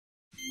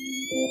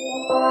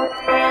Hi,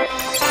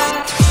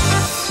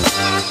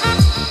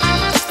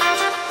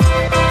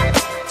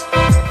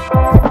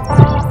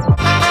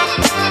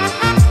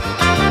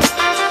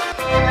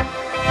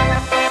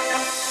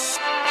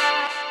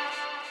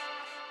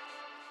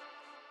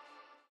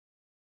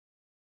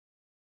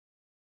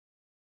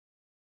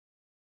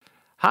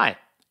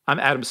 I'm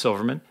Adam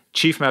Silverman,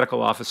 Chief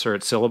Medical Officer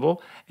at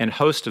Syllable and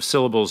host of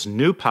Syllable's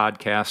new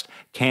podcast,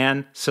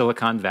 Can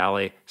Silicon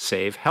Valley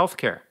Save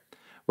Healthcare?,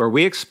 where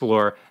we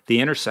explore the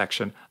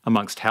intersection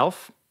amongst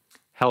health,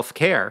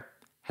 healthcare,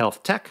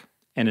 health tech,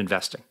 and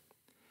investing.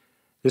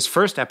 This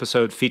first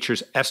episode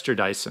features Esther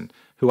Dyson,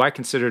 who I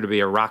consider to be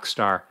a rock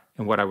star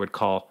in what I would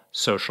call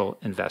social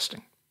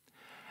investing.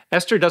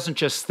 Esther doesn't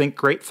just think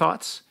great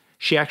thoughts,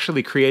 she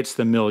actually creates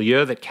the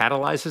milieu that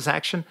catalyzes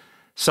action,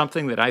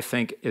 something that I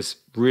think is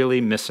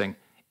really missing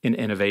in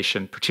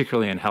innovation,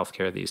 particularly in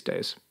healthcare these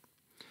days.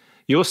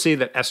 You will see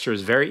that Esther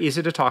is very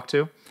easy to talk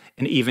to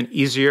and even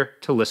easier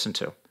to listen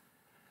to.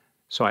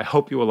 So I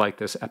hope you will like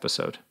this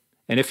episode.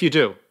 And if you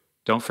do,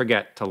 don't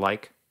forget to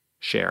like,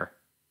 share,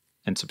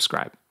 and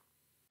subscribe.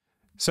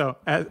 So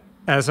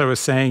as I was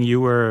saying, you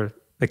were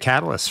the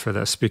catalyst for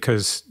this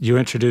because you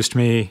introduced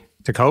me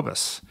to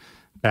Cobus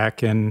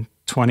back in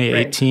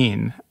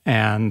 2018. Right.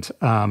 And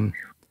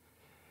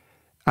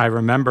I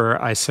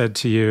remember I said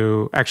to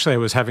you, actually I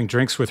was having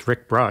drinks with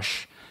Rick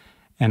Brush,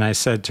 and I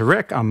said to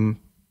Rick,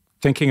 I'm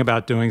thinking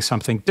about doing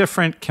something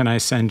different. Can I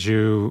send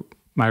you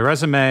my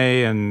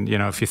resume? And, you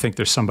know, if you think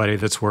there's somebody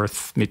that's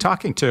worth me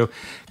talking to,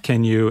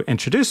 can you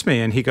introduce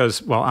me? And he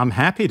goes, well, I'm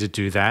happy to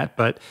do that,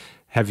 but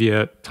have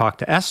you talked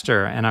to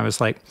Esther? And I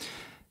was like,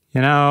 you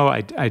know,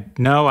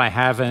 I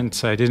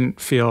haven't. I didn't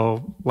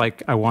feel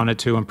like I wanted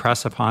to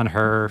impress upon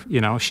her.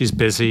 You know, she's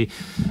busy,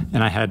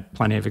 and I had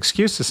plenty of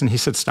excuses. And he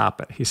said,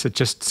 stop it. He said,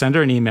 just send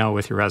her an email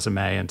with your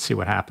resume and see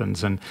what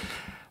happens. And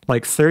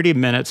like 30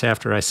 minutes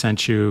after I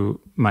sent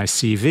you my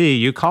CV,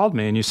 you called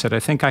me and you said,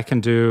 I think I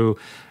can do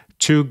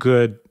 2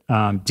 good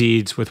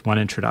deeds with 1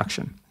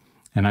 introduction.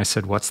 And I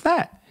said, what's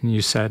that? And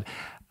you said,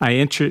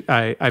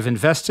 I've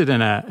invested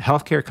in a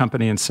healthcare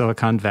company in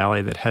Silicon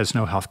Valley that has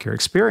no healthcare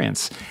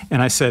experience.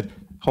 And I said,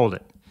 hold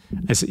it.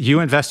 I said, you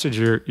invested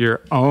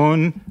your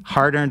own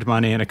hard-earned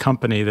money in a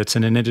company that's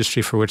in an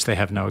industry for which they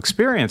have no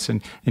experience.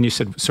 And you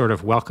said, sort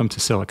of, welcome to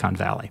Silicon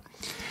Valley.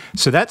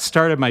 So that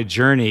started my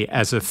journey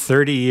as a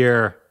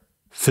 30-year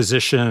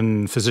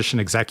physician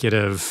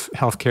executive,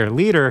 healthcare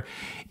leader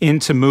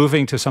into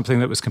moving to something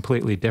that was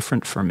completely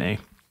different for me.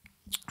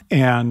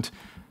 And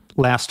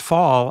last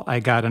fall, I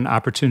got an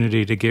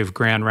opportunity to give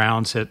grand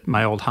rounds at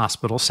my old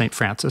hospital, St.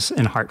 Francis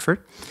in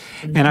Hartford.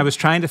 Mm-hmm. And I was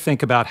trying to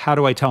think about how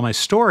do I tell my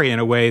story in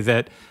a way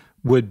that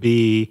would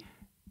be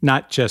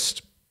not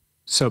just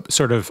so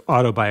sort of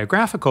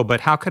autobiographical,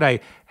 but how could I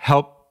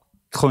help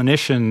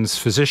clinicians,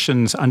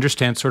 physicians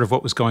understand sort of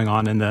what was going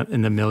on in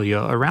the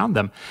milieu around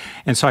them.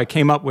 And so I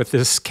came up with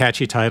this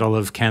catchy title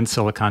of Can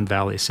Silicon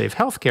Valley Save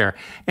Healthcare?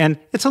 And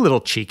it's a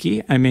little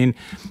cheeky. I mean,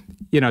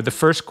 you know, the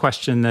first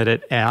question that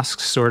it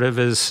asks sort of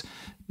is,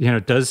 you know,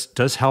 does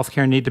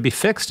healthcare need to be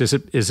fixed?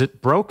 Is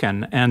it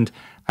broken? And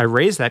I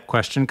raise that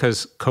question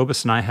because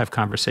Cobus and I have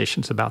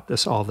conversations about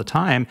this all the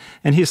time.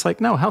 And he's like,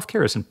 no,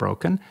 healthcare isn't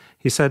broken.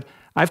 He said,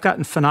 I've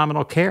gotten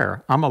phenomenal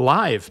care. I'm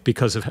alive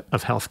because of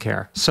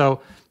healthcare. So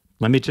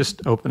let me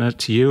just open it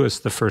to you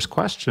as the first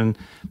question.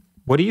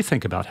 What do you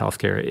think about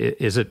healthcare?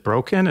 Is it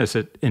broken? Is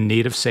it in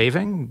need of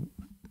saving?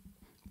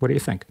 What do you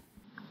think?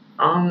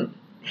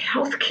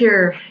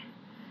 Healthcare,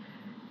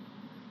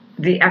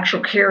 the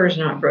actual care is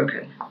not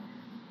broken.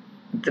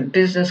 The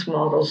business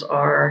models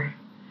are,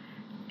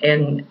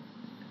 and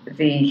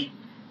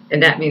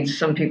that means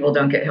some people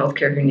don't get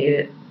healthcare who need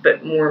it,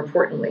 but more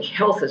importantly,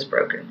 health is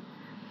broken.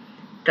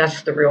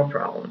 That's the real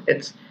problem.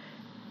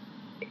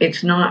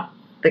 It's not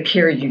the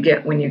care you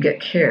get when you get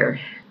care.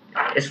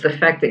 It's the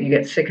fact that you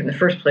get sick in the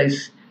first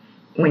place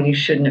when you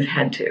shouldn't have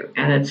had to.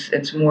 And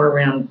it's more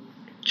around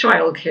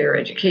childcare,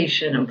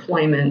 education,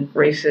 employment,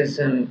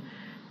 racism,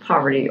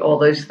 poverty, all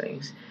those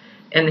things.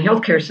 And the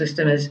healthcare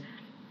system is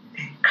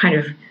kind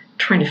of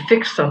trying to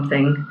fix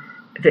something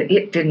that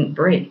it didn't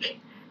break.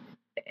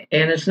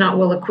 And it's not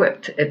well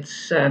equipped.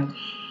 It's,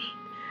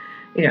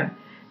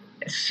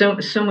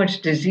 so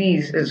much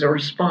disease is a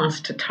response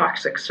to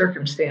toxic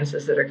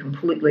circumstances that are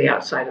completely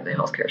outside of the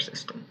healthcare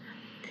system.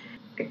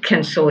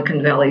 Can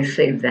Silicon Valley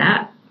save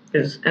that?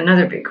 Is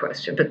another big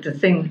question. But the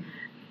thing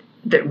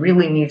that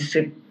really needs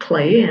to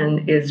play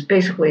in is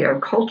basically our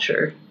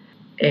culture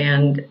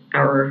and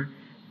our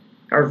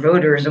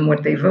voters and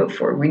what they vote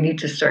for. We need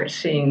to start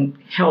seeing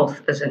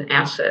health as an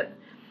asset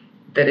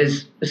that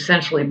is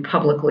essentially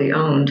publicly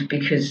owned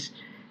because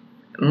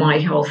my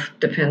health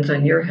depends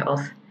on your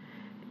health.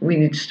 We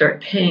need to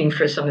start paying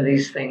for some of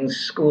these things,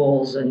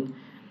 schools and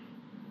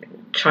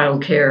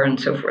childcare and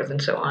so forth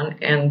and so on.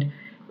 And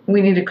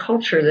we need a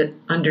culture that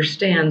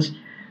understands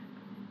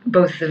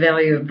both the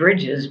value of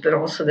bridges, but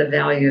also the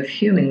value of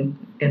human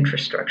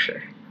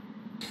infrastructure.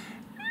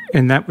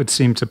 And that would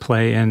seem to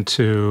play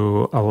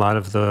into a lot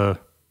of the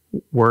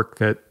work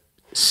that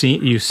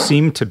you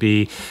seem to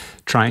be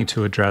trying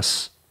to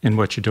address in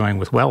what you're doing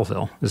with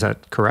Wellville. Is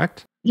that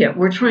correct? Yeah,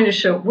 we're trying to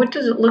show what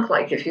does it look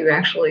like if you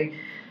actually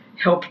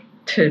help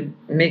to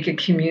make a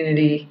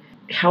community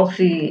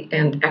healthy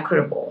and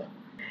equitable.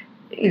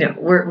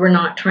 We're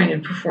not trying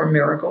to perform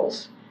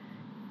miracles,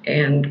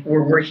 and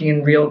we're working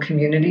in real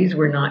communities.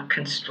 We're not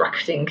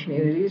constructing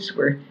communities.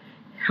 We're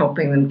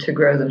helping them to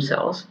grow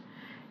themselves.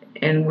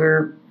 And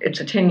it's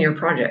a 10-year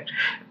project,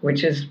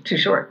 which is too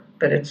short,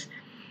 but it's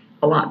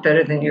a lot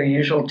better than your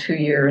usual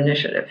 2-year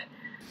initiative.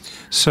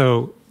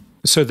 So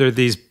there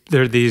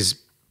are these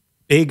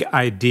big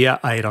idea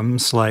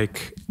items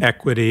like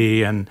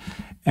equity and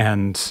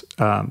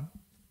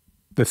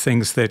the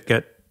things that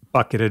get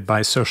bucketed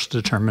by social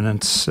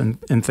determinants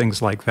and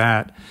things like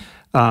that.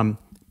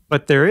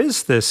 But there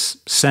is this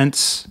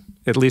sense,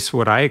 at least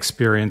what I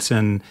experience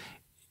on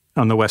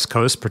the West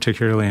Coast,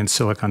 particularly in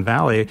Silicon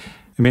Valley.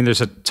 I mean,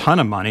 there's a ton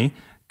of money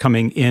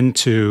coming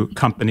into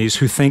companies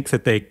who think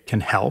that they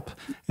can help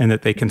and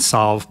that they can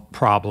solve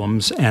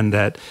problems, and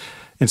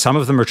some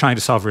of them are trying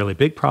to solve really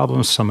big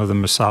problems. Some of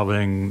them are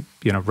solving,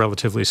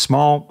 relatively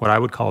small, what I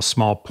would call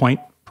small point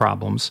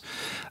problems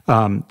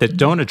that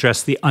don't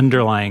address the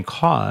underlying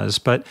cause.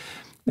 But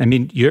I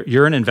mean,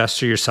 you're an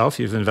investor yourself.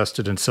 You've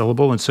invested in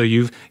Syllable, and so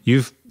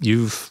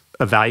you've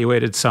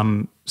evaluated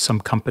some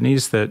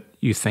companies that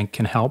you think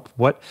can help.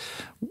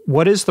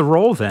 What is the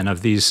role then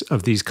of these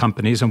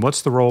companies, and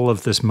what's the role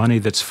of this money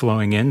that's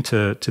flowing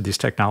into these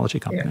technology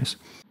companies?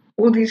 Yeah.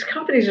 Well, these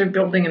companies are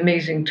building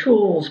amazing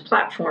tools,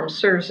 platforms,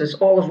 services,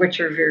 all of which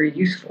are very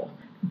useful.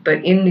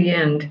 But in the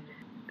end,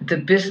 the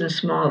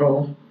business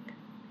model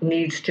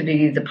needs to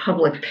be the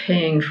public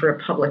paying for a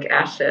public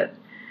asset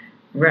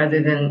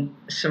rather than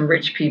some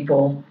rich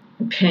people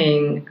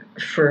paying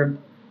for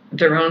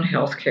their own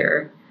health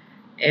care,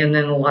 and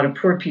then a lot of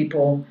poor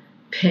people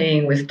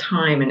paying with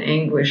time and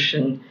anguish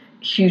and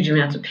huge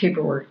amounts of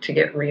paperwork to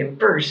get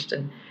reimbursed.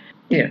 And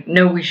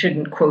no, we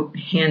shouldn't, quote,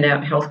 hand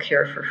out health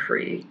care for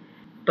free,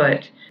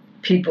 but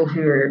people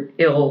who are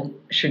ill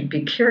should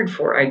be cared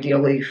for,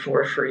 ideally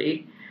for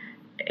free,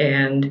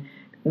 and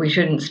we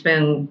shouldn't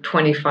spend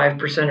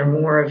 25% or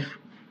more of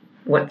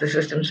what the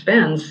system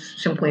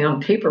spends simply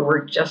on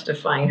paperwork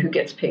justifying who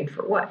gets paid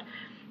for what.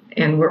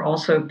 And we're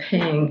also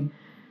paying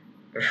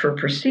for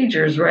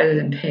procedures rather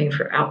than paying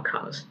for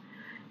outcomes.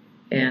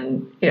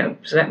 And,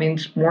 so that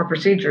means more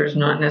procedures,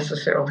 not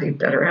necessarily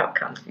better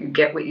outcomes. You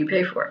get what you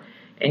pay for,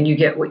 and you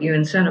get what you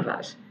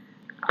incentivize.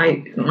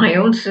 My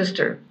own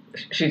sister,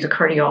 she's a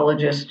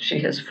cardiologist. She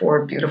has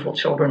 4 beautiful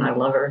children. I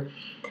love her.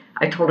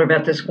 I told her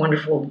about this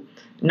wonderful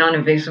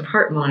non-invasive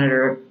heart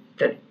monitor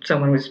that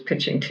someone was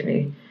pitching to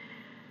me.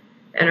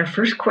 And her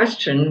first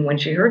question when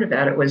she heard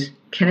about it was,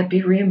 can it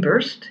be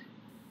reimbursed?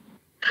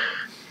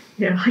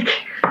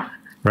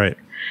 Right.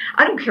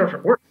 I don't care if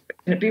it works,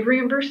 but can it be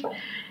reimbursed?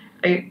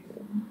 But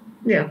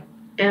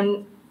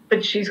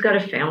she's got a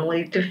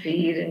family to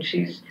feed, and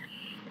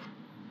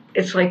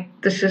it's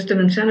like the system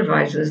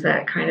incentivizes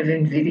that kind of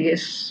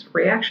invidious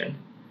reaction.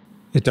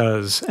 It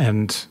does.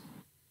 And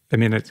I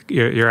mean,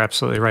 you're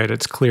absolutely right.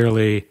 It's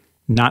clearly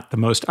not the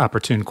most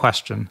opportune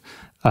question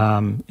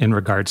in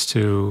regards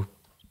to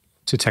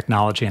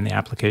technology and the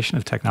application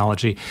of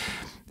technology.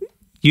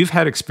 You've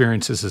had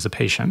experiences as a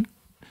patient,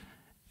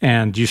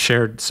 and you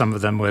shared some of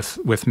them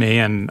with me,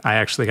 and I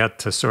actually got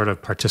to sort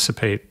of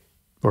participate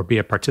or be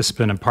a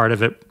participant and part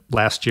of it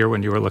last year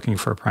when you were looking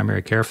for a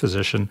primary care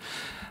physician.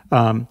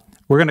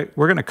 We're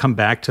gonna come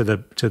back to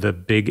the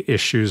big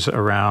issues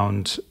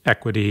around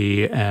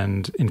equity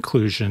and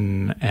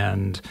inclusion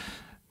and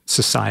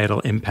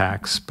societal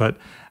impacts, but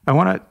I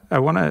want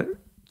to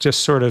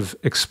just sort of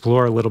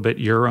explore a little bit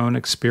your own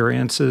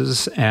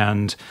experiences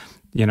and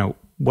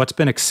what's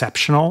been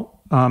exceptional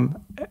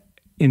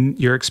in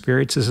your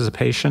experiences as a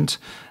patient,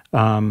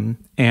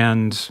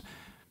 and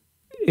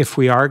if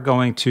we are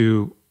going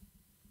to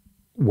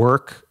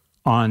work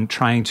on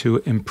trying to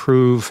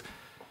improve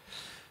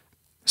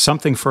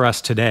something for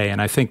us today,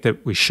 and I think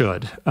that we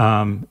should.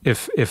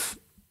 If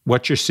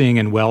what you're seeing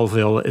in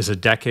Wellville is a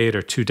decade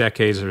or 2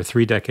 decades or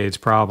 3 decades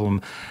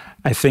problem,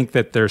 I think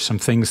that there's some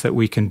things that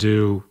we can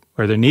do,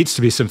 or there needs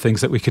to be some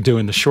things that we could do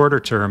in the shorter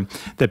term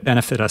that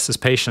benefit us as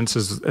patients,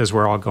 as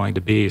we're all going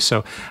to be.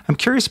 So I'm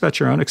curious about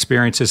your own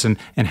experiences and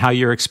how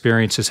your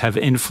experiences have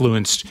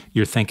influenced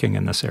your thinking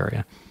in this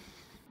area.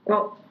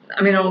 Well,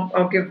 I mean,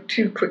 I'll give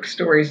 2 quick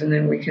stories and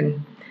then we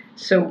can.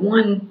 So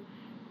one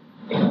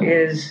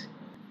is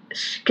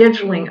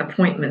scheduling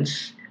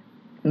appointments,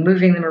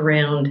 moving them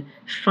around,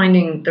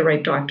 finding the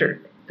right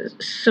doctor.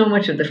 So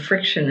much of the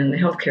friction in the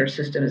healthcare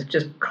system is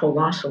just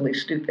colossally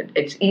stupid.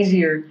 It's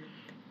easier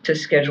to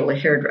schedule a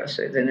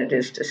hairdresser than it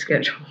is to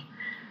schedule,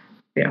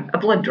 a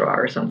blood draw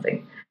or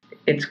something.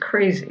 It's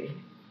crazy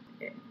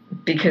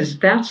because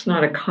that's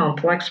not a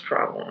complex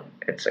problem.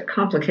 It's a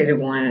complicated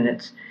one,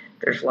 and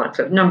there's lots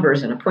of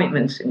numbers and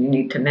appointments, and you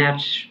need to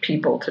match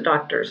people to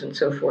doctors and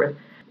so forth.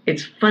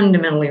 It's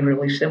fundamentally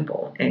really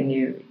simple, and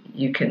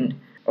you can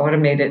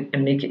automate it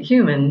and make it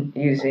human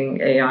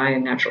using AI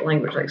and natural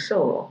language like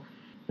Syllable.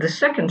 The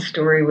second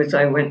story was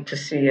I went to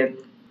see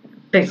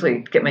basically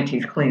get my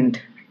teeth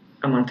cleaned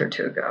a month or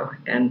two ago.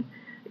 And,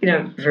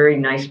 very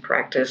nice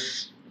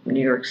practice,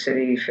 New York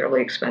City,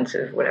 fairly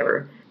expensive,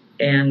 whatever.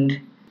 And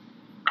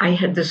I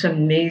had this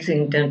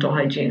amazing dental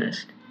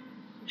hygienist.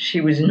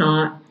 She was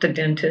not the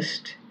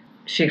dentist.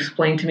 She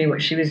explained to me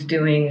what she was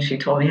doing. She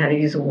told me how to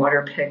use a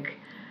water pick.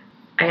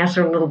 I asked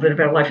her a little bit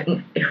about her life.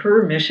 And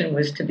her mission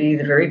was to be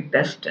the very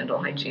best dental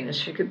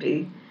hygienist she could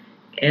be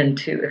and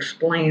to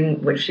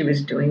explain what she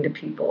was doing to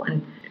people.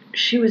 And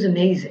she was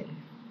amazing.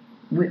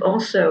 We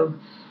also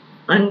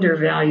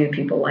undervalue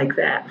people like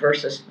that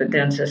versus the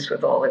dentist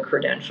with all the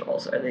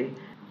credentials or the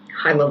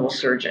high-level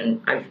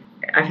surgeon.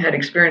 I've had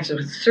experiences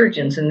with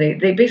surgeons, and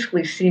they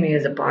basically see me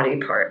as a body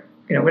part,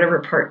 whatever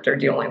part they're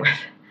dealing with.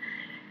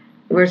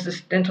 Whereas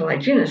this dental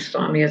hygienist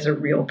saw me as a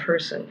real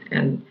person,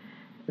 and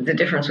the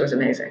difference was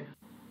amazing.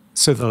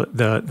 So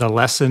the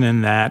lesson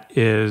in that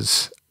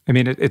is,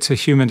 it's a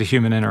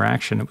human-to-human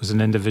interaction. It was an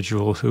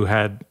individual who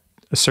had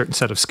a certain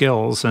set of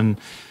skills, and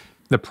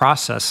the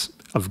process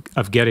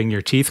of getting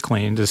your teeth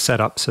cleaned is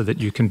set up so that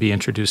you can be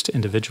introduced to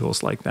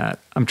individuals like that.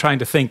 I'm trying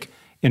to think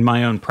in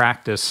my own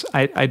practice.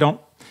 I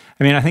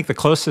think the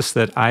closest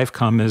that I've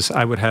come is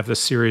I would have a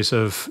series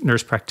of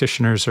nurse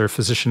practitioners or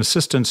physician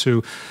assistants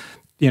who,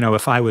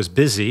 if I was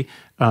busy,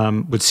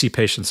 would see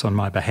patients on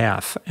my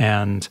behalf.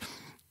 And,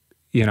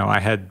 I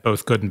had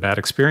both good and bad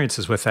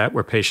experiences with that,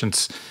 where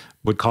patients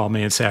would call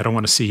me and say, I don't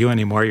want to see you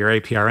anymore. Your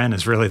APRN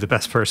is really the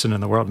best person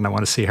in the world, and I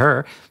want to see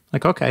her.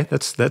 Like, okay,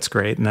 that's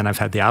great. And then I've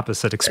had the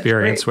opposite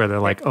experience where they're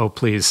like, oh,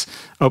 please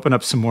open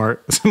up some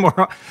more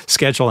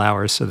schedule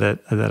hours so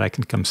that I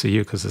can come see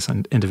you because this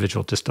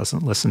individual just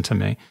doesn't listen to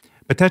me.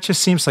 But that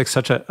just seems like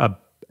such a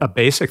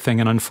basic thing.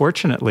 And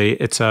unfortunately,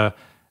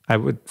 I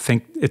would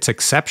think it's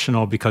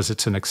exceptional because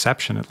it's an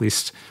exception, at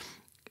least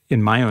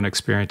in my own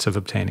experience of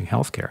obtaining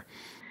healthcare.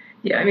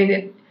 Yeah,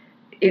 it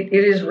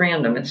is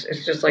random.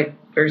 It's just like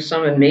there's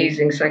some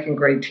amazing second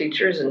grade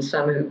teachers and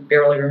some who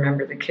barely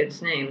remember the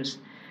kids' names.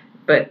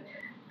 But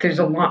there's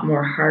a lot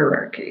more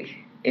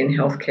hierarchy in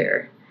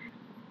healthcare.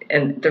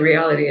 And the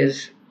reality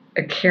is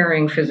a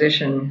caring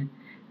physician,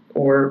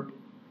 or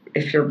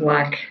if you're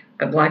Black,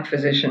 a Black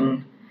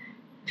physician,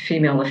 a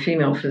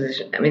female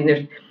physician.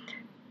 There's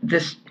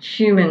this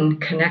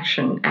human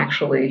connection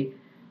actually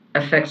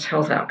affects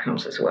health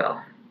outcomes as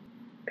well.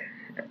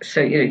 So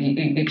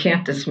you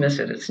can't dismiss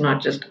it. It's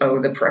not just,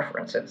 the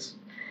preference. It's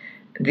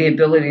the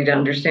ability to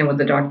understand what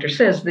the doctor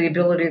says, the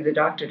ability of the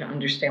doctor to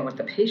understand what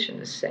the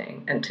patient is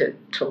saying and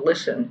to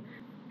listen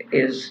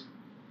is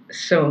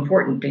so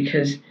important,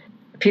 because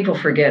people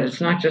forget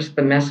it's not just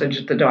the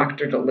message the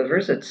doctor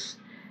delivers, it's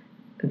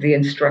the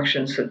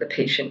instructions that the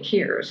patient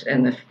hears,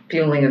 and the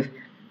feeling of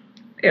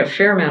a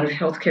fair amount of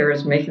healthcare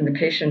is making the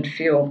patient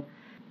feel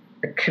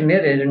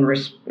committed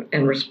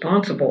and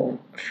responsible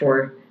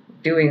for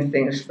doing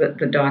things that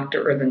the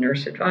doctor or the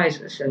nurse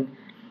advises. And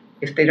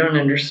if they don't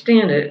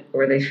understand it,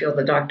 or they feel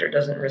the doctor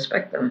doesn't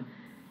respect them,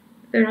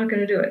 they're not going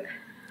to do it.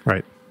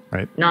 Right.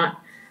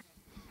 Not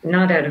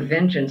out of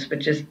vengeance, but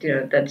just,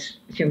 that's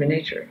human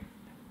nature.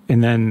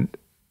 And then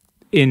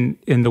in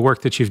the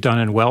work that you've done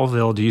in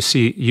Wellville, do you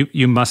see,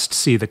 you must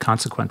see the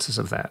consequences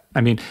of that.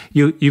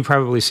 You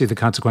probably see the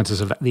consequences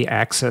of the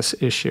access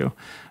issue,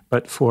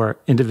 but for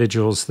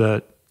individuals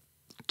that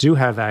do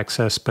have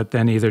access, but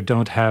then either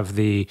don't have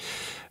the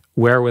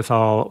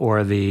wherewithal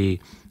or the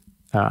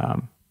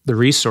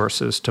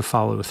resources to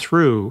follow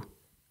through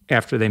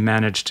after they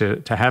manage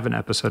to have an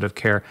episode of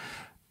care,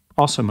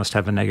 also must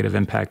have a negative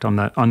impact on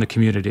the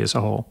community as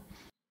a whole.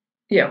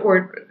 Yeah,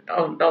 or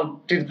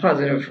I'll do the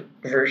positive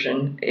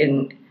version.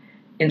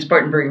 In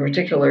Spartanburg in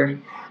particular,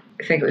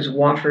 I think it was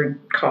Wofford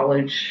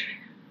College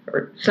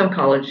or some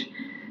college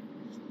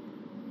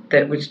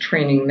that was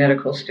training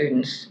medical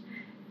students,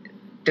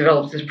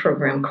 developed this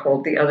program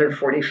called the Other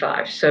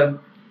 45. So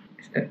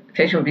the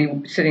patient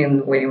would be sitting in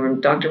the waiting room,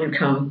 doctor would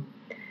come,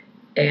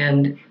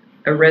 and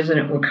a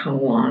resident would come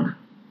along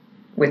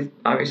with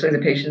obviously the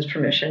patient's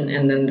permission,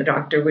 and then the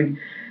doctor would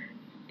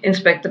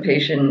inspect the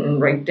patient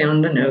and write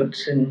down the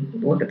notes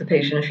and look at the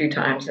patient a few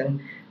times and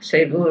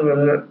say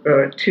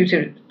 2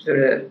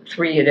 to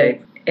 3 a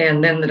day.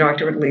 And then the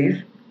doctor would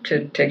leave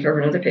to take care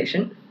of another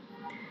patient.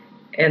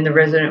 And the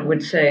resident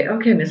would say,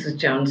 okay, Mrs.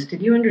 Jones,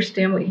 did you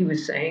understand what he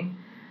was saying?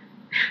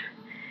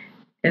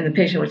 And the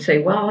patient would say,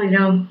 well,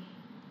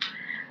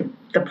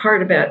 the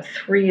part about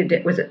 3 a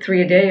day, was it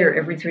 3 a day or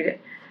every 3 days?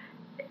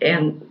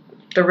 And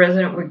the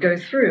resident would go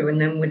through and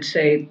then would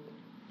say,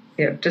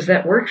 does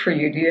that work for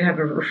you? Do you have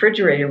a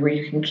refrigerator where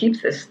you can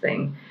keep this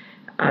thing?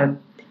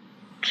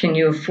 Can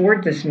you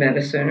afford this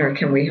medicine, or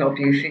can we help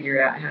you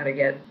figure out how to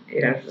get,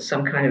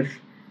 some kind of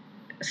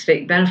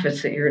state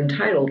benefits that you're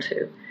entitled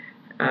to?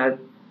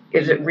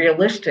 Is it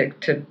realistic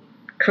to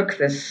cook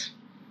this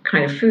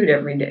kind of food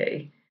every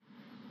day?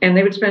 And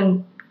they would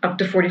spend up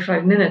to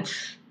 45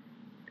 minutes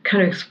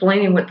kind of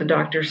explaining what the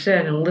doctor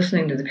said and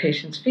listening to the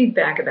patient's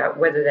feedback about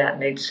whether that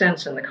made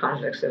sense in the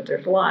context of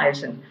their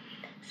lives, and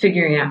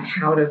figuring out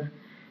how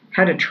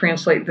to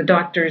translate the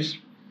doctor's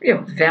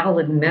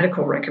valid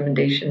medical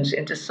recommendations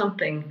into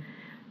something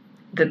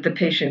that the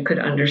patient could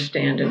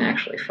understand and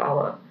actually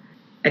follow.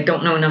 I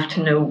don't know enough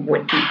to know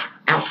what the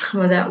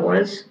outcome of that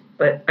was,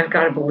 but I've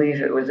got to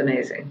believe it was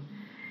amazing.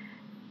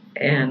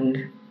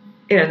 And,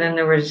 then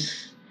there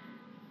was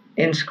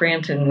in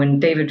Scranton when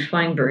David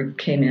Feinberg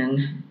came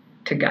in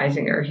to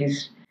Geisinger.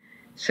 He's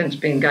since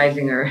been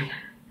Geisinger,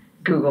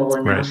 Google,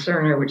 and now Right.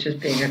 Cerner, which is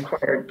being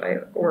acquired by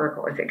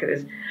Oracle, I think it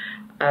is.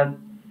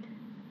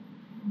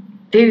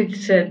 David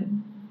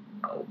said,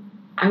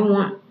 I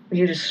want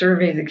you to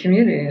survey the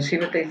community and see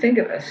what they think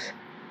of us.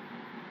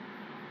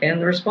 And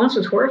the response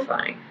was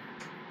horrifying.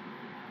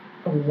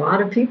 A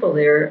lot of people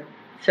there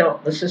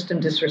felt the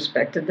system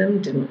disrespected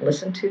them, didn't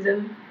listen to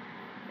them.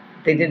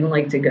 They didn't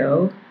like to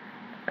go.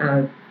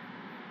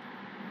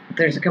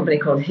 There's a company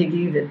called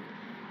Higgy that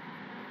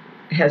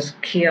has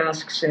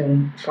kiosks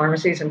in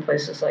pharmacies and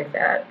places like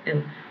that.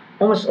 And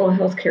almost all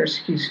healthcare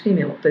skews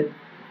female, but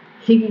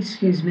Higgy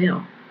skews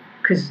male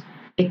because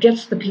it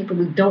gets the people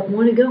who don't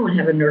want to go and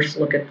have a nurse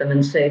look at them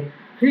and say,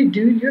 hey,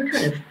 dude, you're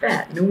kind of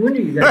fat. No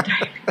wonder you got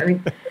diabetes. I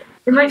mean,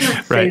 they might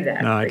not say Right.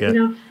 that, No, I but get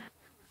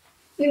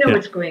you know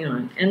what's going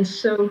on. And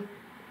so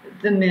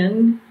the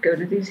men go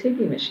to these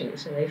Higgy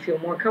machines and they feel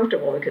more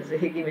comfortable because the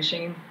Higgy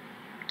machine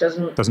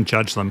doesn't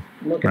judge them.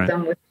 Look at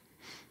them with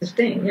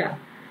disdain, yeah.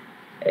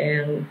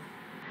 And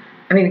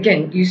I mean,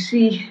 again, you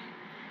see,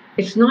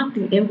 it's not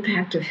the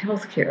impact of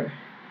healthcare.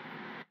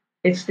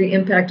 It's the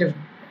impact of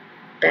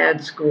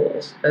bad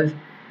schools, of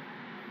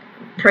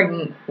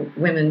pregnant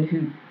women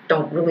who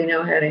don't really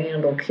know how to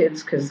handle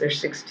kids because they're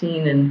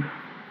 16 and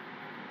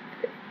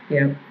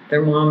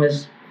their mom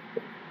is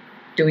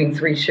doing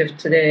 3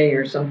 shifts a day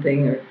or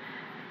something, or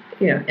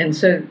and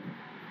so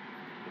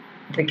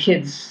the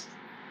kids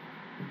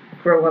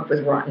grow up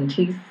with rotten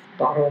teeth,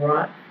 bottle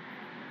rot.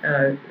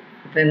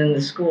 Then in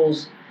the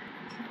schools,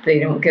 they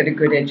don't get a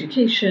good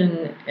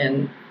education,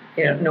 and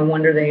no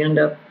wonder they end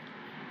up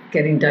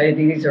getting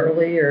diabetes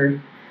early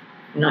or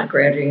not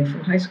graduating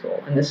from high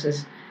school. And this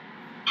is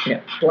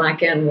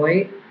black and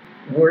white,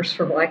 worse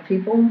for black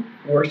people,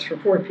 worse for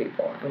poor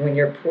people. And when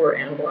you're poor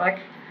and black,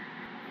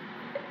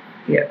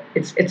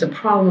 it's a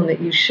problem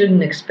that you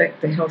shouldn't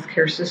expect the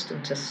healthcare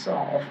system to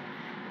solve.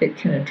 It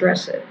can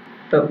address it,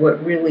 but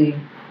what really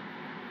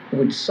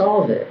would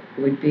solve it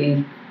would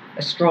be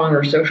a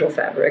stronger social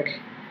fabric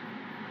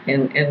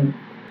and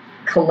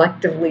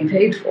collectively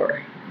paid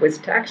for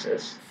with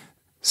taxes.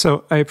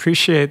 So I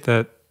appreciate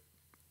that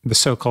the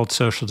so-called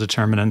social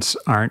determinants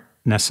aren't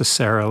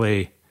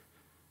necessarily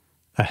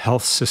a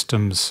health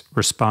system's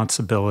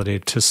responsibility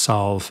to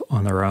solve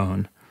on their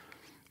own.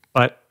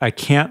 But I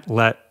can't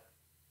let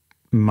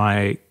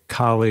my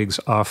colleagues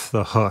off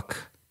the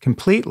hook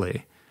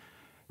completely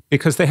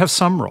because they have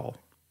some role.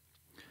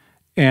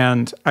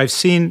 And I've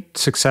seen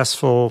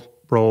successful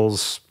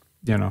roles,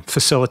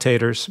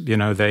 facilitators,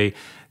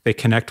 they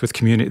connect with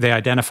community, they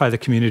identify the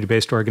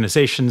community-based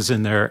organizations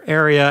in their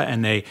area,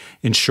 and they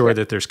ensure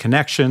that there's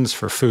connections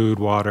for food,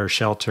 water,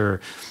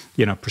 shelter,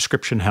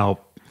 prescription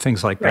help,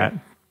 things like that.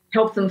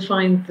 Help them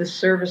find the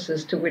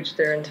services to which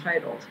they're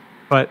entitled.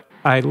 But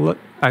I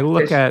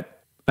look at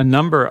a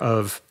number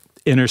of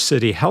inner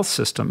city health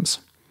systems,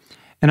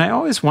 and I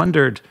always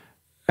wondered,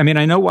 I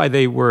know why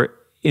they were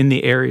in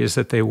the areas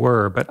that they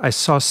were, but I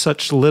saw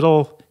such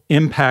little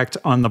impact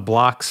on the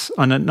blocks,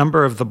 on a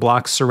number of the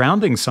blocks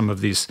surrounding some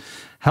of these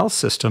health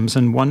systems,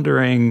 and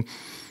wondering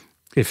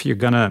if you're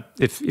gonna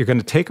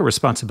take a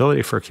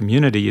responsibility for a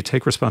community, you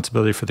take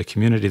responsibility for the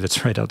community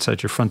that's right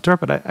outside your front door.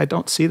 But I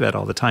don't see that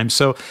all the time.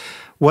 So,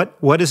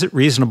 what is it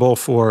reasonable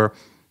for?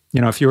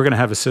 If you were going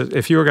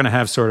to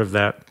have sort of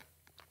that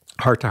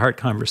heart-to-heart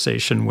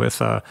conversation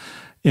with a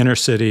inner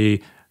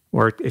city,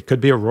 or it could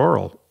be a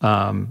rural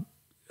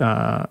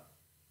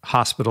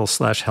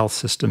hospital/health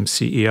system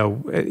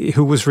CEO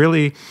who was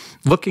really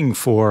looking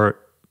for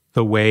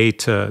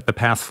the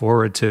path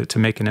forward to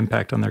make an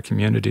impact on their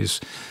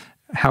communities,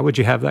 how would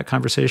you have that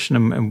conversation,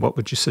 and what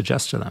would you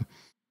suggest to them?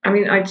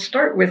 I'd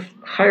start with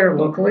hire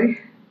locally,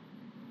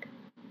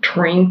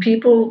 train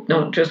people,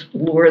 don't just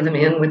lure them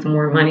in with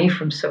more money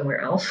from somewhere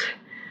else.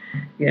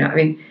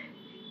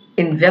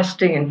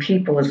 Investing in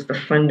people is the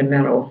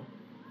fundamental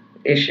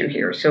issue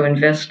here. So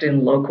invest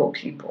in local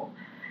people.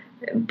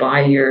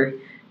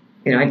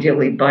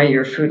 Ideally buy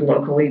your food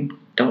locally.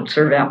 Don't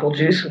serve apple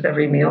juice with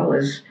every meal,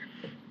 as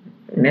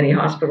many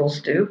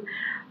hospitals do.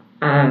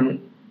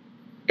 And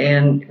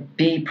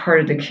be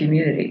part of the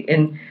community.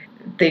 And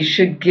they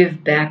should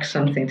give back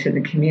something to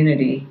the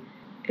community,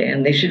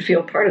 and they should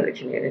feel part of the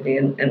community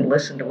and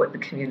listen to what the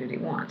community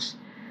wants.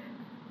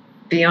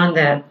 Beyond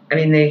that,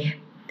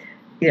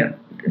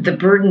 the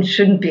burden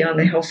shouldn't be on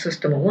the health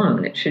system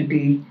alone. It should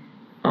be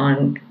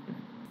on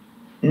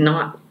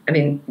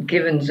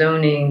given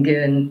zoning,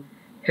 given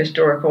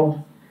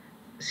historical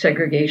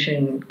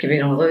segregation,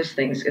 given all those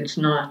things, it's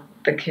not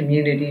the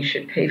community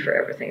should pay for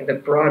everything. The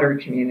broader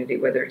community,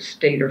 whether it's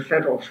state or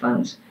federal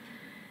funds,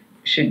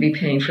 should be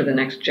paying for the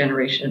next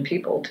generation of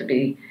people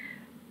to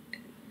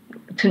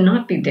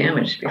not be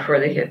damaged before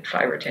they hit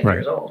 5 or 10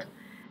 years old.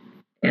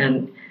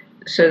 And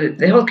so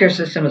the healthcare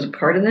system is a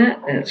part in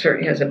that, and it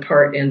certainly has a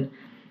part in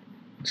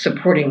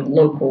supporting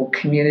local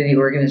community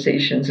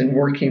organizations and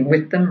working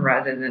with them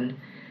rather than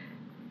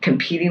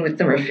competing with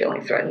them or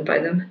feeling threatened by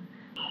them.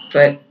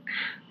 But,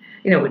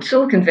 what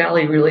Silicon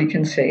Valley really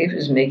can save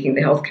is making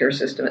the healthcare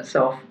system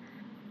itself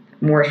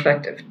more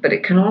effective. But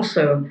it can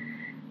also,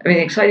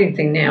 the exciting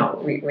thing now,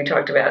 we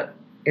talked about,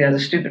 the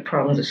stupid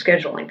problems of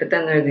scheduling, but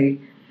then there are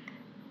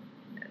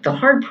the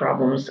hard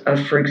problems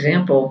of, for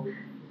example,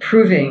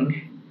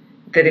 proving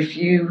that if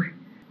you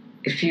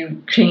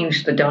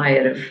change the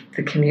diet of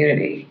the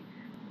community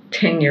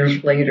 10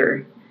 years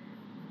later,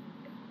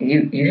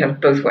 you have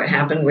both what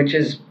happened, which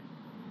is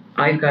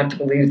I've got to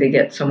believe they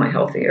get somewhat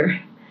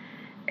healthier,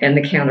 and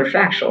the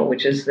counterfactual,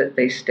 which is that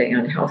they stay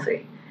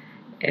unhealthy.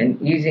 And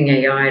using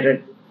AI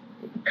to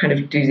kind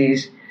of do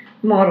these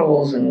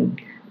models and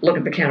look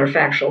at the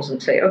counterfactuals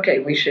and say, okay,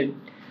 we should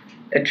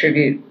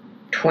attribute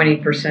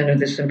 20% of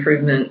this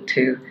improvement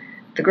to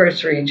the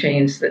grocery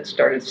chains that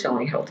started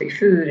selling healthy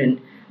food,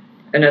 and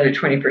another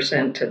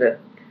 20% to the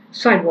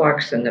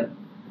sidewalks and the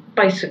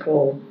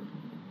bicycle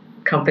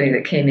company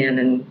that came in,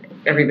 and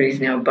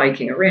everybody's now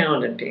biking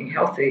around and being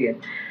healthy.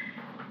 And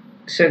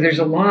so there's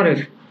a lot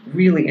of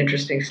really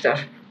interesting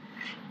stuff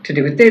to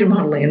do with data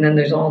modeling. And then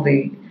there's all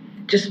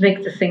just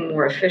make the thing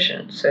more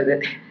efficient so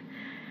that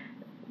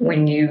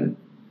when you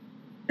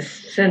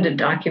send a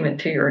document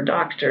to your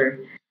doctor,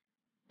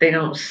 they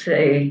don't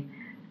say,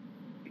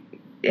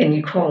 and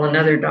you call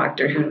another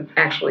doctor who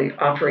actually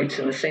operates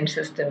in the same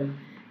system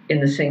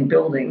in the same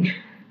building,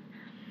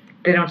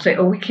 they don't say,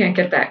 oh, we can't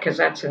get that because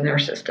that's in their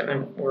system.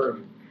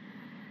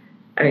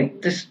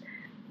 And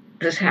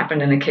this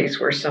happened in a case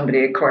where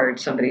somebody acquired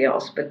somebody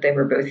else, but they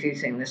were both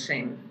using the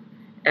same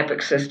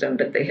Epic system,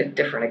 but they had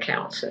different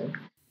accounts, and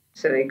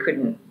so they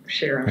couldn't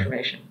share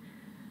information,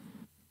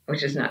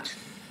 which is nuts.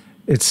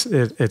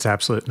 It's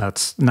absolute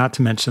nuts, not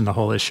to mention the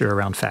whole issue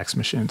around fax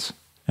machines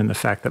and the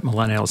fact that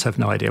millennials have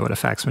no idea what a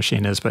fax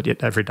machine is, but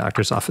yet every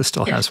doctor's office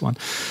still has one.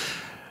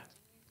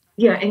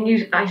 Yeah,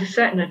 and I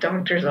sat in a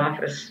doctor's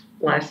office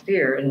last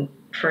year, and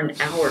for an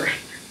hour,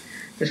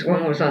 this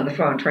woman was on the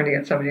phone trying to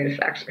get somebody to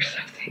fax or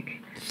something.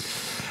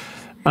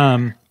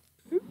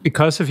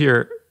 Because of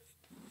your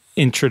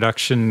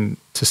introduction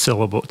to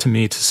Syllable, to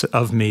me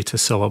to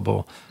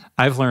Syllable,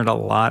 I've learned a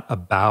lot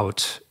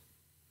about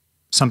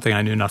something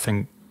I knew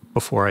nothing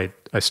before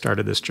I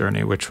started this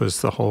journey, which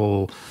was the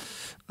whole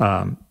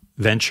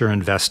venture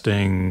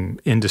investing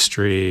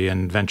industry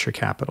and venture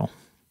capital.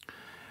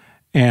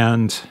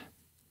 And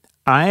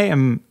I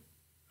am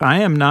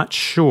not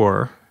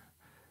sure.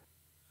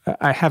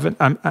 I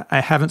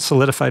haven't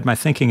solidified my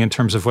thinking in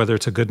terms of whether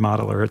it's a good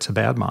model or it's a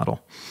bad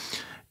model.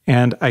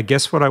 And I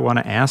guess what I want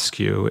to ask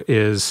you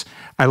is,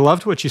 I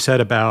loved what you said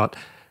about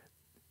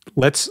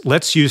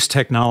let's use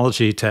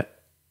technology to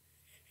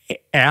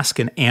ask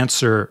and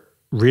answer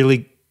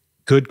really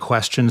good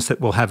questions that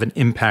will have an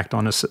impact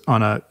on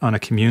a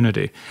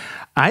community.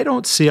 I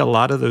don't see a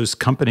lot of those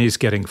companies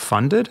getting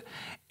funded,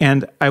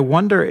 and I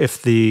wonder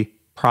if the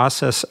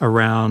process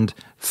around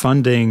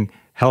funding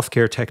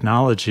healthcare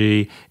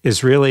technology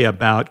is really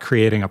about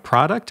creating a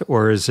product,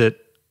 or is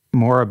it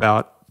more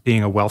about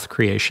being a wealth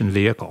creation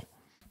vehicle?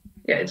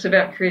 Yeah, it's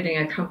about creating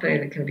a company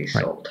that can be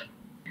sold.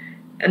 Right.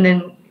 And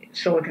then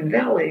Silicon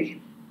Valley,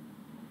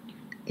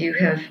 you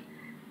have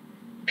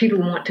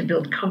people who want to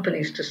build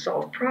companies to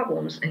solve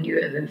problems, and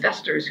you have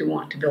investors who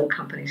want to build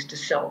companies to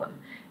sell them.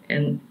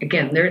 And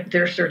again,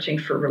 they're searching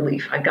for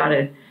relief. I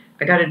gotta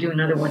do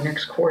another one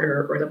next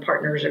quarter, or the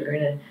partners are going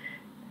to,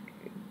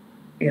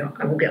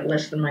 I will get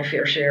less than my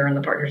fair share, and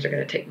the partners are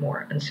going to take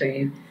more. And so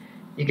you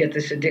get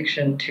this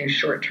addiction to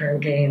short-term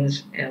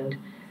gains and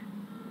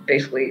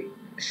basically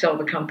sell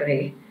the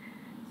company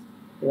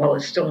while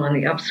it's still on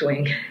the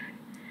upswing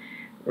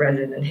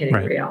rather than hitting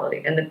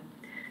reality. And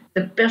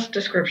the best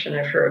description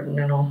I've heard,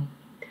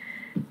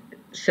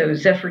 so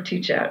Zephyr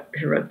Teachout,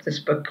 who wrote this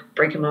book,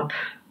 Break 'em Up,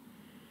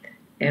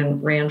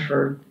 and ran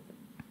for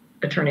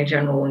attorney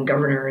general and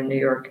governor in New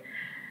York,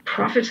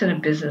 profits in a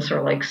business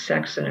are like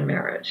sex in a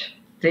marriage.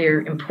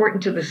 They're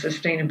important to the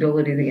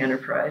sustainability of the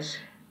enterprise,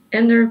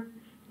 and they're,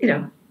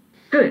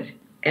 good.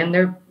 And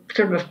they're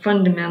sort of a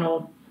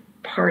fundamental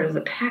part of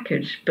the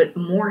package, but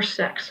more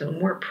sex and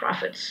more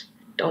profits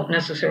don't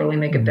necessarily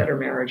make a better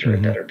marriage or a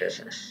better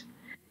business.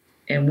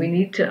 And we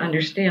need to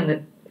understand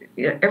that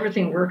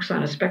everything works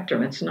on a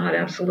spectrum. It's not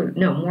absolute.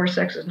 No, more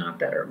sex is not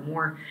better.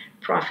 More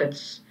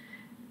profits,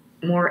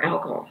 more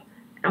alcohol.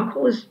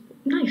 Alcohol is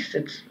nice.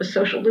 It's a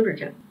social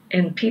lubricant.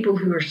 And people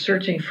who are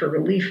searching for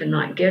relief and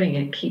not getting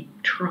it keep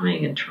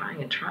trying and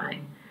trying and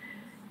trying.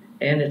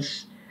 And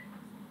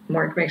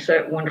Mark makes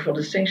that wonderful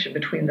distinction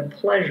between the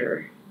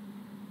pleasure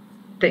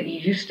that you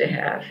used to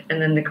have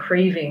and then the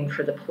craving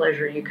for the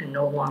pleasure you can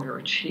no longer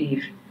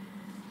achieve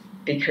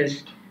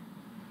because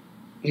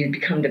you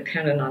become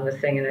dependent on the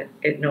thing and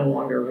it no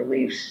longer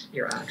relieves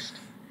your angst.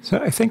 So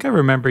I think I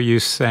remember you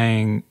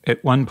saying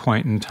at one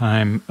point in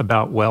time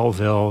about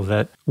Wellville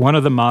that one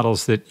of the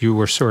models that you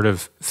were sort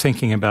of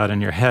thinking about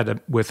in your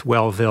head with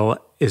Wellville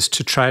is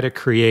to try to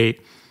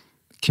create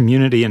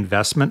community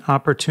investment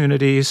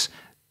opportunities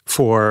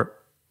for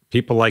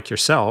people like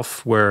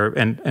yourself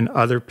and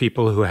other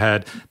people who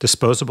had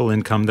disposable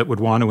income that would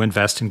want to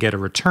invest and get a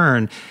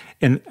return.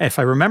 And if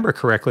I remember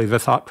correctly, the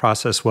thought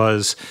process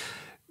was,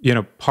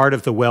 part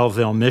of the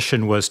Wellville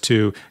mission was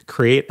to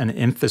create an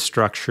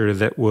infrastructure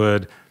that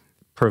would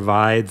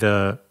provide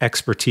the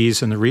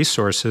expertise and the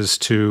resources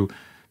to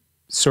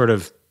sort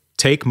of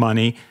take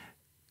money,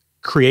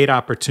 create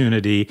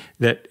opportunity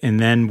and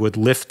then would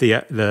lift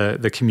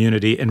the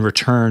community and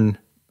return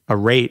a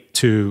rate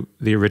to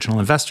the original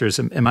investors.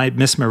 Am I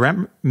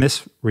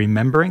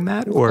misremembering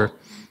that, or?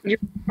 You're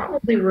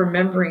probably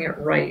remembering it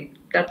right.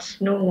 That's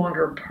no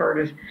longer part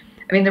of,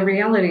 the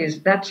reality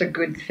is that's a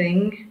good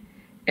thing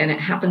and it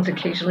happens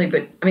occasionally,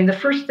 but the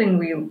first thing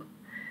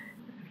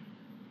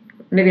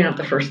maybe not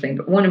the first thing,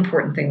 but one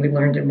important thing we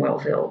learned in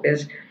Wellville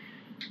is,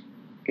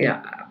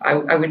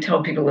 I would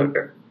tell people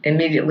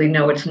immediately,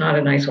 no, it's not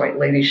a nice white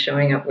lady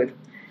showing up with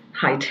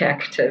high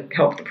tech to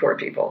help the poor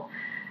people.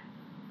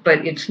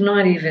 But it's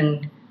not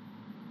even,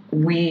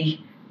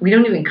 we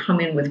don't even come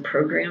in with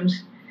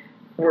programs.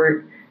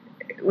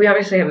 We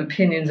obviously have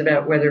opinions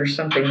about whether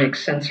something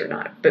makes sense or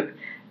not, but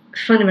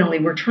fundamentally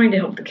we're trying to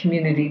help the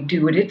community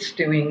do what it's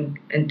doing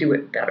and do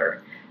it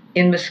better.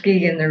 In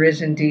Muskegon, there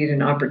is indeed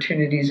an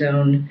opportunity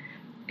zone,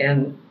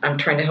 and I'm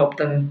trying to help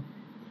them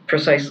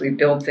precisely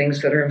build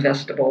things that are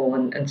investable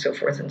and so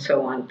forth and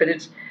so on. But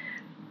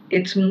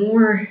it's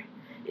more,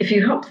 if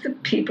you help the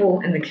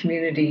people in the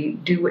community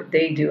do what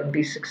they do and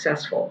be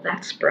successful,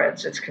 that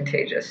spreads, it's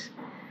contagious.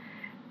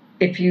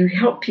 If you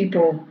help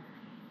people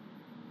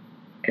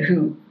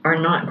who are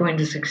not going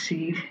to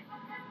succeed,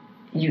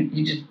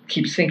 you just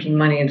keep sinking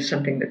money into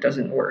something that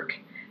doesn't work.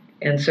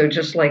 And so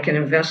just like an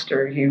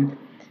investor, you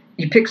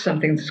pick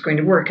something that's going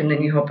to work and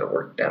then you hope it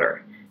work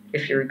better.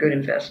 If you're a good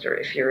investor,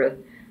 if you're a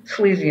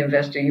sleazy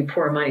investor, you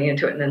pour money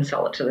into it and then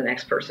sell it to the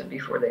next person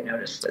before they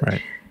notice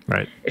that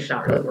right. It's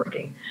not really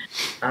working.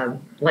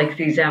 Like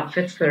these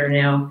outfits that are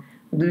now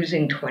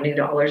losing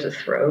 $20 a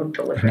throw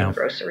delivering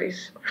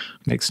groceries.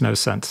 Makes no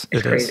sense.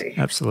 It's crazy.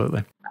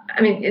 Absolutely.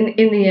 In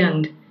the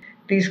end,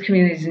 these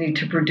communities need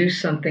to produce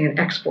something and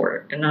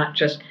export it, and not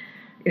just,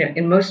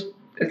 in most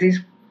of these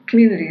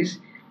communities,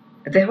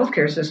 the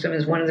healthcare system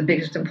is one of the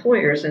biggest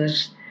employers and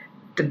is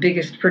the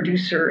biggest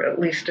producer, at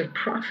least, of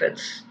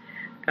profits.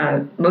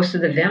 Most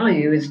of the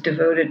value is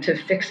devoted to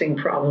fixing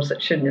problems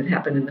that shouldn't have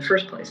happened in the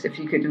first place. If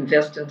you could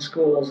invest in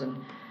schools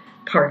and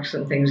parks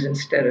and things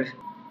instead of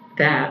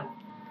that,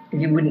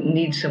 you wouldn't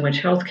need so much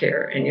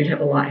healthcare, and you'd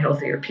have a lot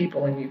healthier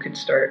people, and you could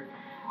start.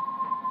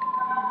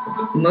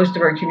 Most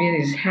of our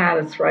communities had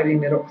a thriving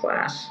middle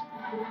class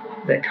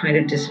that kind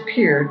of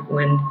disappeared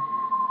when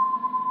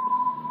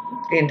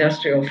the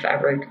industrial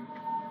fabric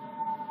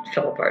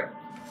fell apart.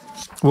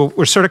 Well,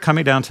 we're sort of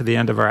coming down to the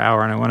end of our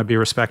hour, and I want to be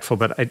respectful,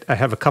 but I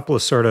have a couple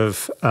of sort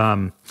of,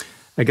 I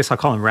guess I'll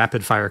call them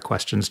rapid fire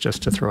questions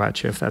just to throw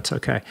at you, if that's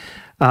okay.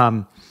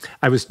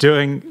 I was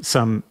doing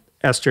some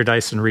Esther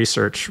Dyson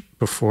research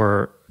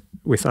before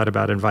we thought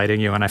about inviting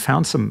you, and I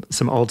found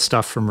some old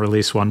stuff from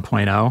Release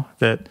 1.0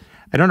 that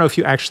I don't know if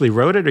you actually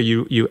wrote it or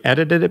you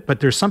edited it, but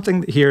there's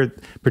something here,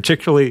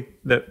 particularly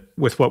that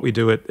with what we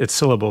do at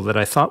Syllable, that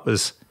I thought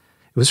was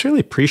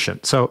really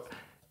prescient. So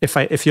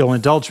if you'll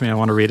indulge me, I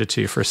want to read it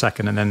to you for a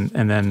second,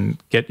 and then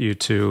get you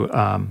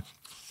to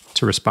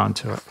respond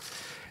to it.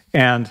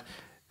 And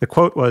the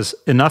quote was,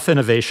 "Enough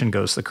innovation,"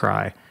 goes the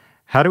cry.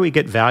 "How do we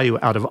get value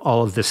out of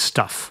all of this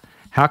stuff?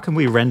 How can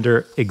we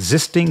render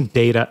existing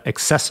data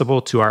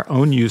accessible to our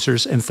own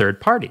users and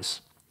third parties?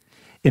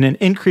 In an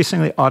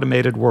increasingly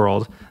automated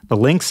world, the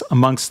links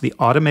amongst the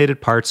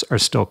automated parts are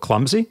still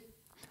clumsy,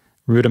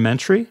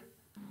 rudimentary,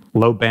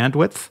 low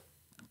bandwidth,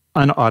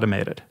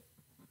 unautomated.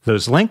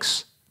 Those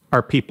links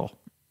are people."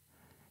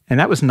 And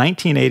that was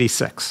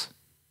 1986.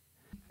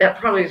 That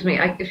probably was me.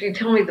 If you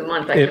tell me the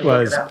month, I can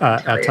look it up.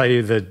 I'll tell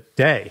you the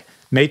day,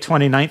 May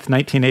 29th,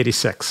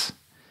 1986.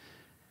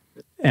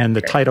 And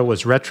the title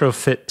was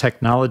Retrofit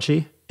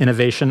Technology,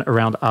 Innovation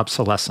Around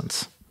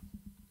Obsolescence.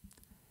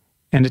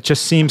 And it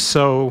just seems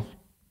so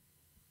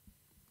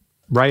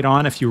right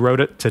on if you wrote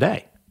it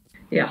today.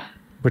 Yeah.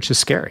 Which is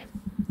scary.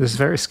 This is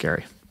very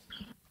scary.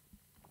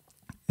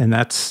 And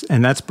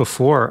that's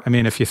before,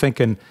 if you think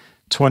in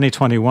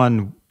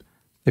 2021,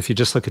 if you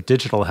just look at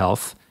digital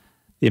health,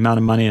 the amount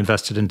of money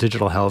invested in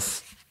digital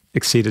health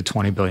exceeded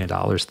 $20 billion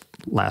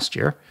last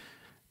year.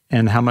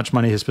 And how much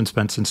money has been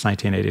spent since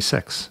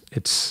 1986?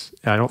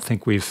 I don't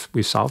think we've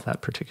solved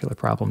that particular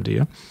problem, do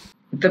you?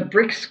 The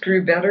bricks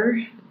grew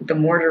better. The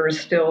mortar is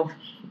still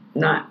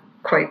not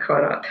quite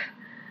caught up.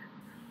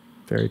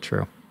 Very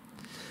true.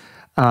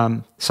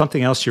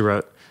 Something else you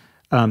wrote,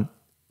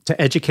 to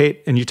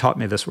educate, and you taught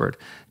me this word,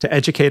 to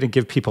educate and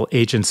give people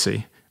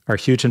agency are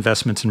huge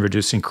investments in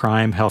reducing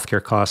crime,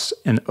 healthcare costs,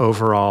 and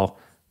overall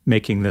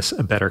making this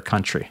a better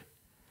country.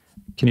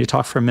 Can you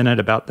talk for a minute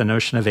about the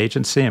notion of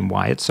agency and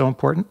why it's so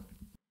important?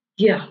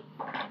 Yeah.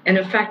 And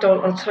in fact,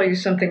 I'll tell you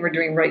something we're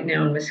doing right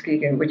now in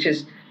Muskegon, which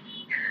is,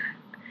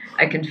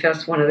 I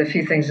confess, one of the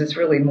few things that's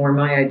really more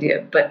my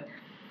idea, but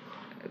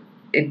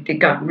it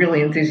got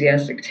really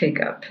enthusiastic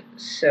take up.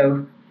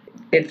 So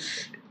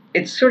it's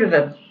it's sort of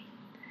a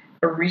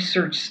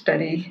research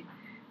study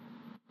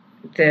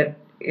that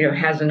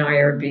has an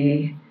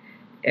IRB,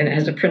 and it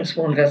has a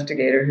principal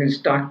investigator who's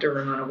Dr.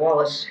 Ramona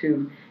Wallace,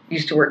 who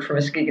used to work for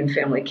Muskegon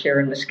Family Care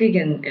in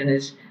Muskegon and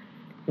is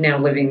now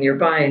living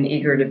nearby and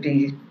eager to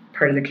be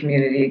part of the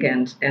community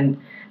again.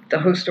 And the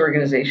host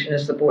organization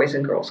is the Boys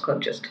and Girls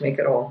Club, just to make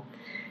it all.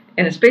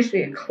 And it's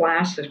basically a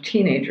class of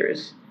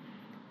teenagers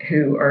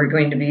who are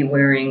going to be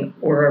wearing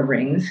Oura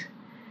rings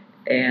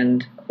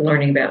and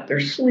learning about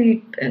their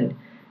sleep. And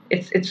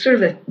it's sort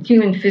of a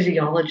human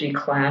physiology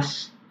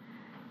class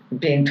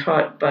being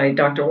taught by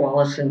Dr.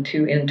 Wallace and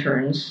 2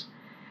 interns.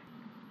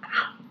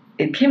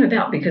 It came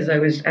about because I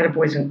was at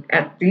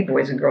the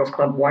Boys and Girls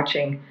Club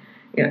watching.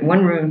 In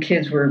one room,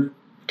 kids were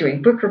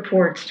doing book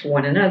reports to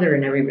one another,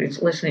 and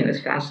everybody's listening. It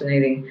was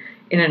fascinating.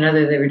 In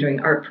another, they were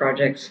doing art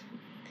projects.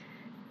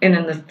 And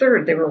in the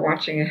third, they were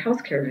watching a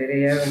healthcare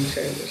video, and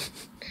so just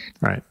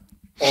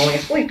falling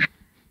asleep.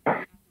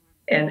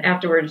 And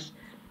afterwards,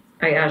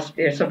 I asked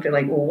something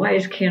like, well, why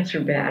is cancer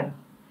bad?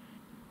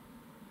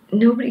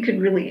 Nobody could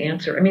really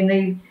answer. I mean,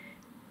 they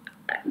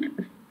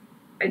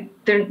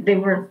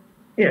weren't,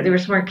 they were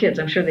smart kids.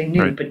 I'm sure they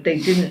knew, but they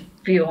didn't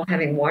feel,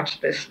 having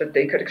watched this, that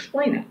they could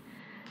explain it.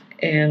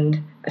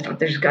 And I thought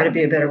there's got to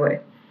be a better way.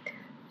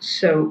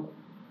 So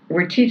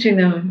we're teaching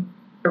them,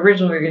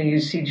 originally we were going to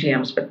use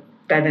CGMs, but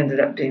that ended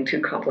up being too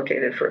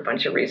complicated for a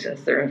bunch of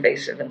reasons. They're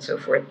invasive and so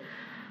forth.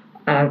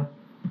 They're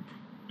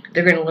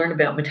going to learn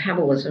about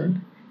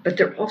metabolism, but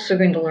they're also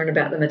going to learn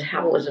about the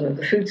metabolism of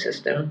the food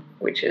system,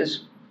 which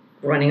is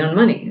running on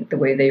money, the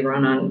way they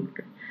run on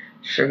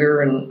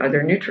sugar and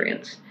other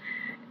nutrients.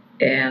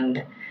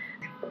 And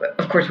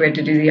of course, we had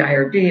to do the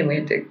IRB and we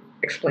had to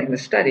explain the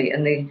study.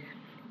 And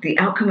the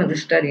outcome of the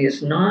study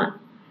is not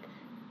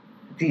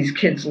these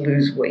kids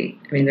lose weight.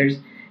 I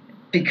mean,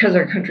 because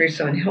our country is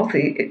so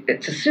unhealthy,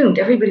 it's assumed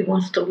everybody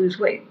wants to lose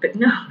weight. But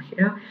no,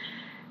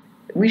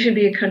 we should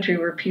be a country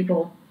where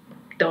people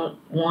don't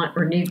want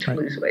or need to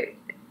lose weight.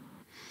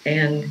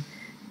 And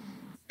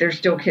they're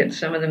still kids.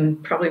 Some of them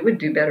probably would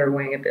do better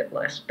weighing a bit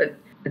less. But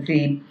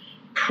the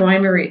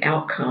primary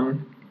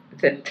outcome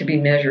that to be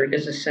measured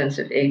is a sense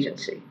of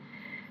agency.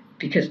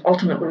 Because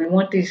ultimately, we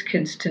want these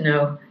kids to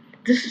know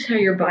this is how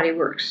your body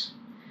works.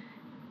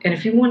 And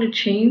if you want to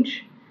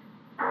change,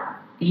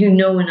 you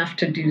know enough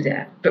to do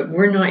that. But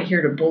we're not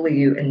here to bully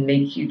you and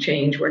make you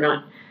change. We're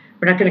not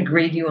going to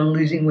grade you on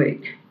losing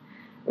weight.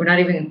 We're not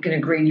even going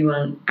to grade you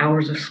on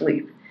hours of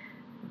sleep.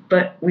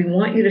 But we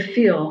want you to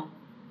feel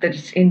that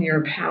it's in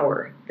your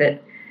power,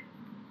 that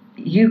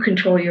you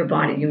control your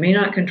body. You may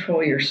not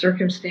control your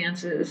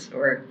circumstances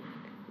or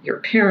your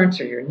parents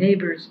or your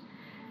neighbors,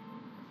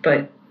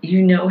 but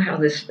you know how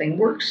this thing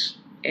works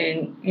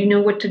and you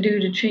know what to do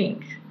to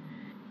change.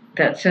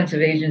 That sense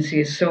of agency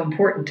is so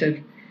important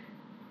to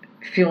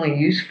feeling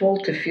useful,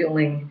 to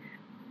feeling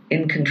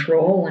in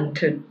control, and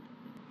to,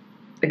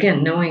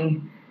 again,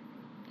 knowing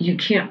you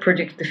can't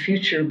predict the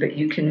future, but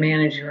you can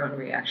manage your own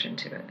reaction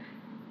to it.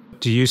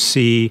 Do you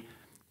see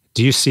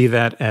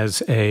that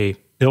as a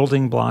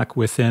building block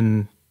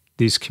within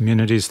these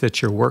communities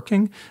that you're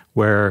working,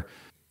 where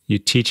you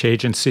teach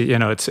agency?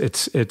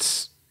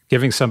 It's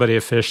giving somebody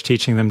a fish,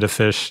 teaching them to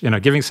fish.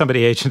 Giving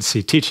somebody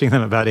agency, teaching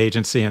them about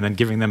agency, and then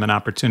giving them an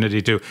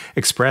opportunity to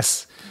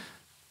express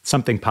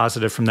something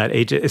positive from that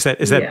agent. Is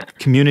that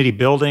community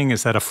building?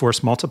 Is that a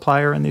force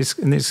multiplier in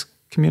these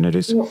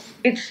communities? Well,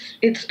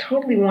 it's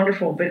totally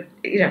wonderful, but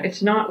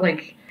it's not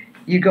like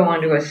you go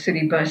onto a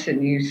city bus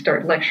and you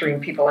start lecturing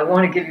people. I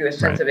want to give you a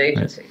sense of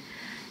agency.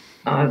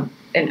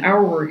 And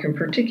our work in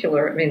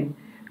particular, I mean,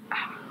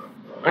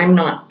 I'm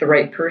not the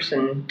right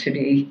person to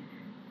be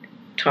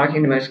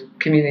talking to most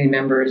community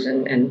members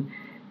and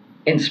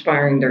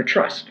inspiring their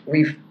trust.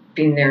 We've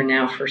been there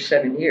now for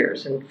 7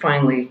 years, and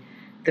finally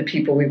the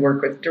people we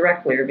work with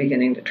directly are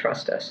beginning to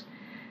trust us.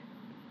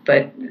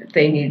 But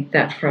they need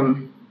that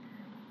from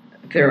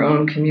their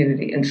own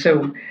community. And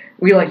so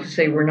we like to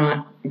say we're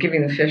not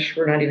giving the fish,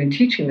 we're not even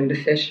teaching them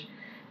to fish.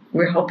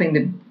 We're helping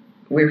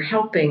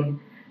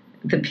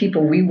the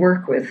people we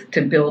work with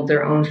to build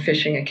their own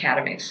fishing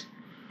academies.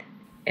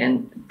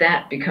 And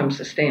that becomes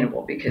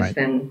sustainable because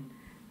then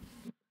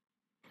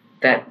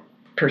that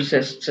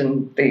persists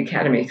and the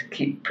academies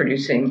keep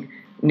producing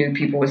new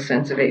people with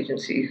sense of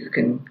agency who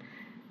can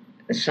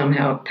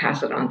somehow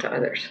pass it on to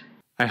others.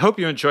 I hope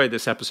you enjoyed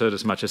this episode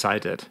as much as I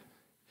did.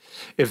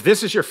 If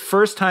this is your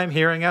first time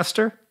hearing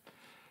Esther,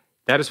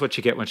 that is what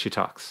you get when she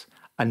talks.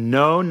 A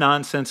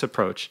no-nonsense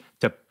approach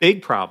to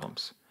big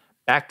problems,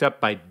 backed up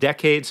by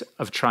decades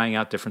of trying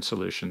out different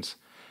solutions,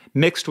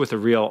 mixed with a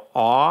real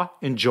awe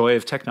and joy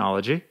of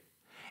technology,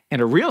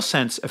 and a real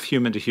sense of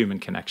human-to-human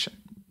connection.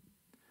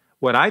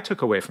 What I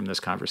took away from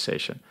this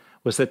conversation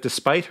was that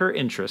despite her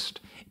interest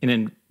in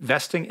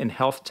investing in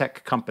health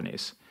tech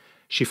companies,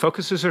 she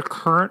focuses her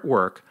current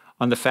work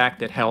on the fact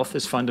that health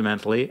is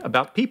fundamentally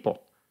about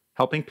people,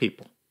 helping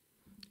people,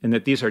 and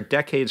that these are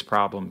decades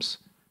problems,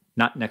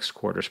 not next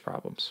quarter's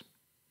problems.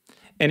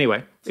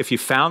 Anyway, if you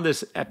found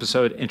this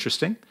episode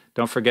interesting,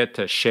 don't forget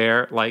to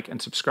share, like,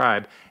 and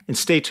subscribe, and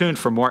stay tuned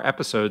for more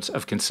episodes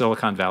of Can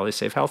Silicon Valley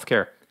Save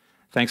Healthcare?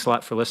 Thanks a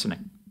lot for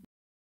listening.